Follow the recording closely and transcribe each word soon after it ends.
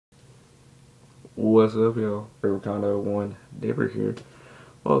What's up, y'all? Condo One Dipper here.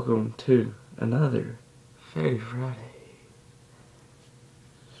 Welcome to another Fairy Friday.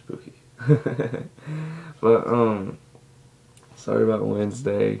 Spooky. But sorry about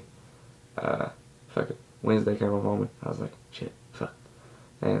Wednesday. Fuck it. Wednesday came up on me. I was like, shit, fuck.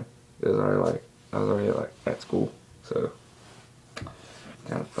 And it was already like I was already like at school, so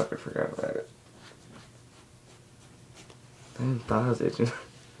kind of fucking forgot about it. Damn, thighs itching.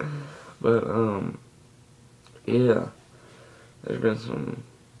 But yeah, there's been some,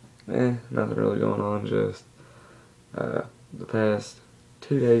 nothing really going on. Just the past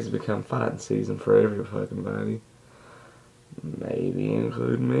 2 days become fighting season for every fucking body, maybe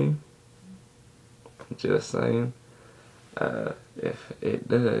including me. Just saying. If it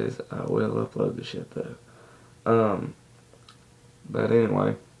does, I will upload the shit though. But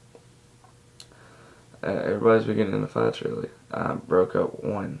anyway, everybody's been getting into fights really. I broke up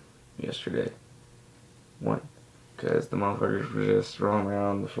one yesterday. One. Because the motherfuckers were just rolling around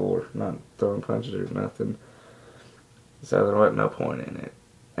on the floor, not throwing punches or nothing. So there wasn't no point in it.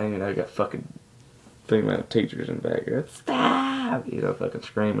 And you know, you got fucking female teachers in the background. Stop! You know, fucking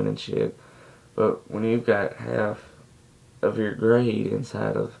screaming and shit. But when you've got half of your grade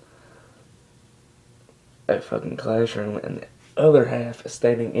inside of a fucking classroom and the other half is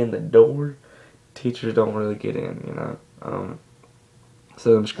standing in the door, teachers don't really get in, you know.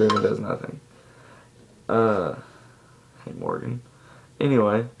 So them screaming does nothing. Hey Morgan.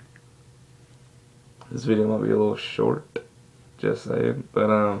 Anyway, this video might be a little short, just saying.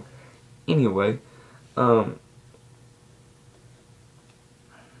 But anyway,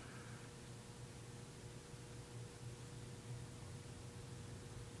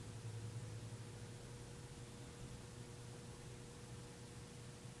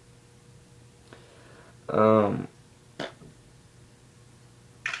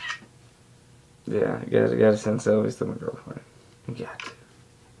 yeah, you gotta send selfies to my girlfriend. You got to.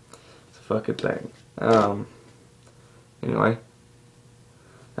 It's a fucking thing. Anyway,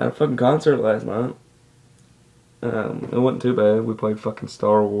 I had a fucking concert last night. It wasn't too bad. We played fucking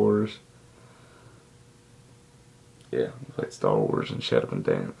Star Wars. Yeah, we played Star Wars and Shut Up and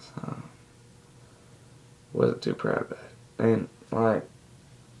Dance. Wasn't too proud of it. And, like,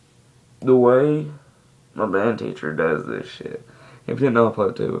 the way my band teacher does this shit. If you didn't know, I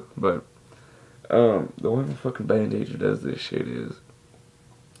played too, but the way my fucking band teacher does this shit is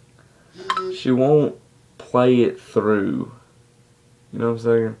she won't play it through. You know what I'm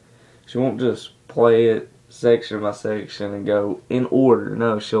saying? She won't just play it section by section and go in order.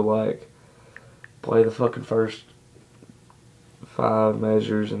 No, she'll like play the fucking first 5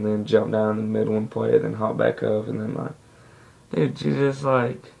 measures and then jump down in the middle and play it, then hop back up, and then like, dude, she just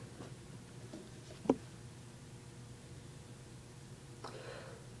like,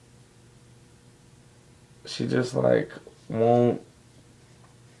 she just like won't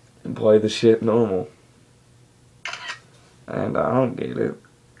play the shit normal. And I don't get it.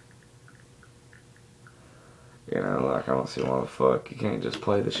 You know, like, I don't see why the fuck you can't just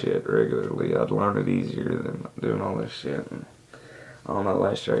play the shit regularly. I'd learn it easier than doing all this shit. And I don't know,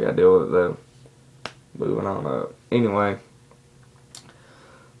 last year I got to deal with it though. Moving on up. Anyway.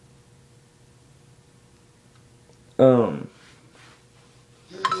 So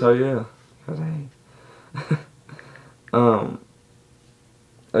yeah. Dang.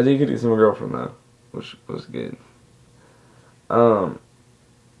 I did get to see my girlfriend though, which was good. I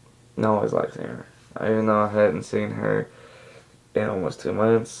always liked seeing her. Even though I hadn't seen her in almost 2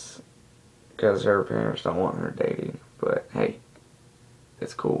 months, because her parents don't want her dating. But hey,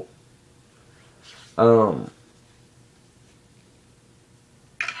 it's cool. Anyway,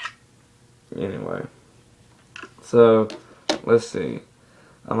 so let's see.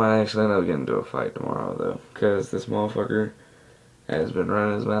 I might actually end up getting into a fight tomorrow though, because this motherfucker has been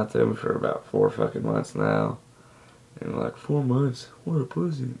running his mouth to me for about 4 fucking months now. And like, 4 months? What a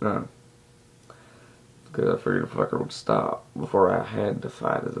pussy. No. Because I figured the fucker would stop before I had to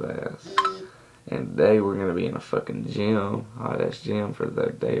fight his ass. And today we're going to be in a fucking gym, hot ass gym for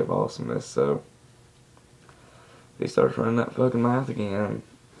the day of awesomeness. So if he starts running that fucking mouth again,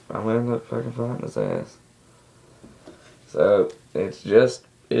 I'm going to end up fucking fighting his ass. So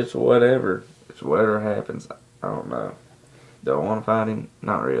it's whatever. It's whatever happens. I don't know. Do I want to fight him?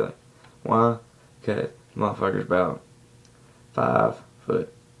 Not really. Why? Because motherfucker's about 5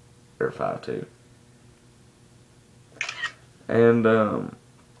 foot or 5'2". And I'm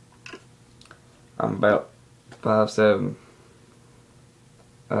about 5'7".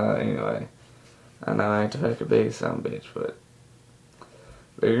 Anyway, I know I ain't the fucking biggest son of a bitch, but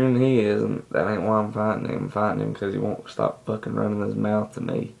bigger than he is, and that ain't why I'm fighting him. I'm fighting him because he won't stop fucking running his mouth to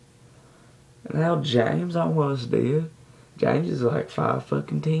me. And how James almost did. James is like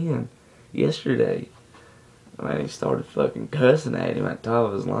 5'10" yesterday. I mean, he started fucking cussing at him at the top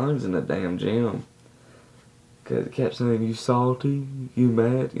of his lungs in the damn gym. Because he kept saying, you salty, you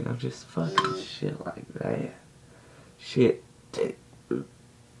mad, you know, just fucking shit like that. Shit to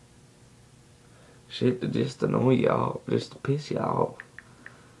just annoy y'all, just to piss y'all off.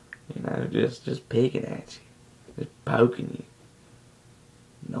 You know, just picking at you. Just poking you.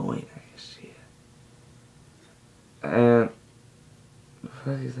 Annoying ass shit. And, the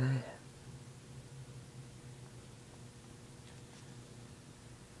fuck is that?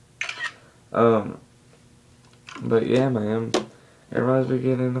 But yeah, man, everybody's been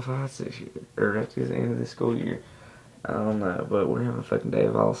getting into fights this year, or at the end of the school year. I don't know, but we're having a fucking day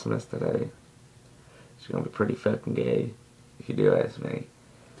of awesomeness today. It's gonna be pretty fucking gay, if you do ask me.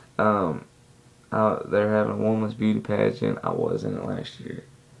 They're having a woman's beauty pageant. I was in it last year,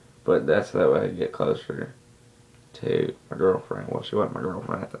 but that's that way I get closer to my girlfriend. Well, she wasn't my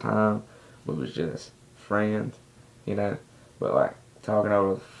girlfriend at the time. We was just friends, you know. But like talking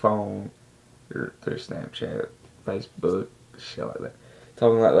over the phone or through Snapchat, Facebook, shit like that.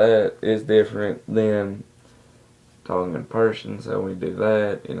 Talking like that is different than talking in person. So when we do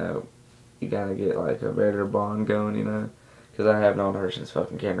that, you know, you kind of get like a better bond going, you know. Because I have known her since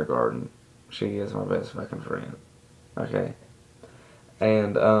fucking kindergarten. She is my best fucking friend. Okay.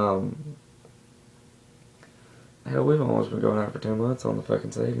 And, hell, we've almost been going out for 2 months on the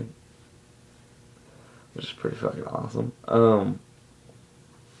fucking second. Which is pretty fucking awesome.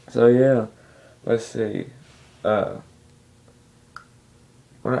 So yeah. Let's see. We're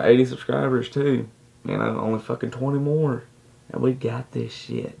at 80 subscribers too. You know, only fucking 20 more. And we got this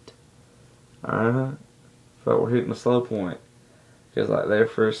shit. Alright? But we're hitting a slow point. Because like there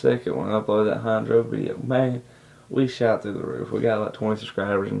for a second when I uploaded that Hydro video, man, we shot through the roof. We got like 20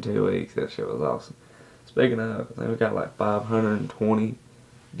 subscribers in 2 weeks. That shit was awesome. Speaking of, I think we got like 520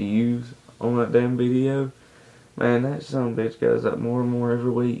 views on that damn video. Man, that son of a bitch goes up more and more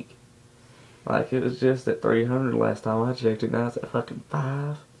every week. Like, it was just at 300 last time I checked it. Now it's at fucking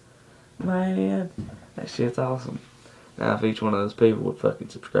 5. Man, that shit's awesome. Now, if each one of those people would fucking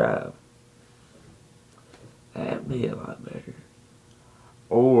subscribe, that'd be a lot better.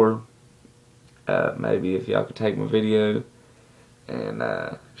 Or, maybe if y'all could take my video and,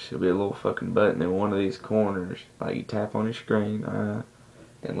 should be a little fucking button in one of these corners. Like, you tap on your screen, and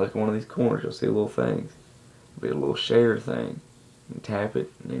look at one of these corners, you'll see little things. It'll be a little share thing. You tap it,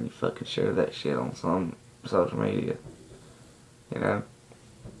 and then you fucking share that shit on some social media. You know?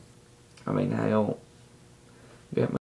 I mean, hell, you got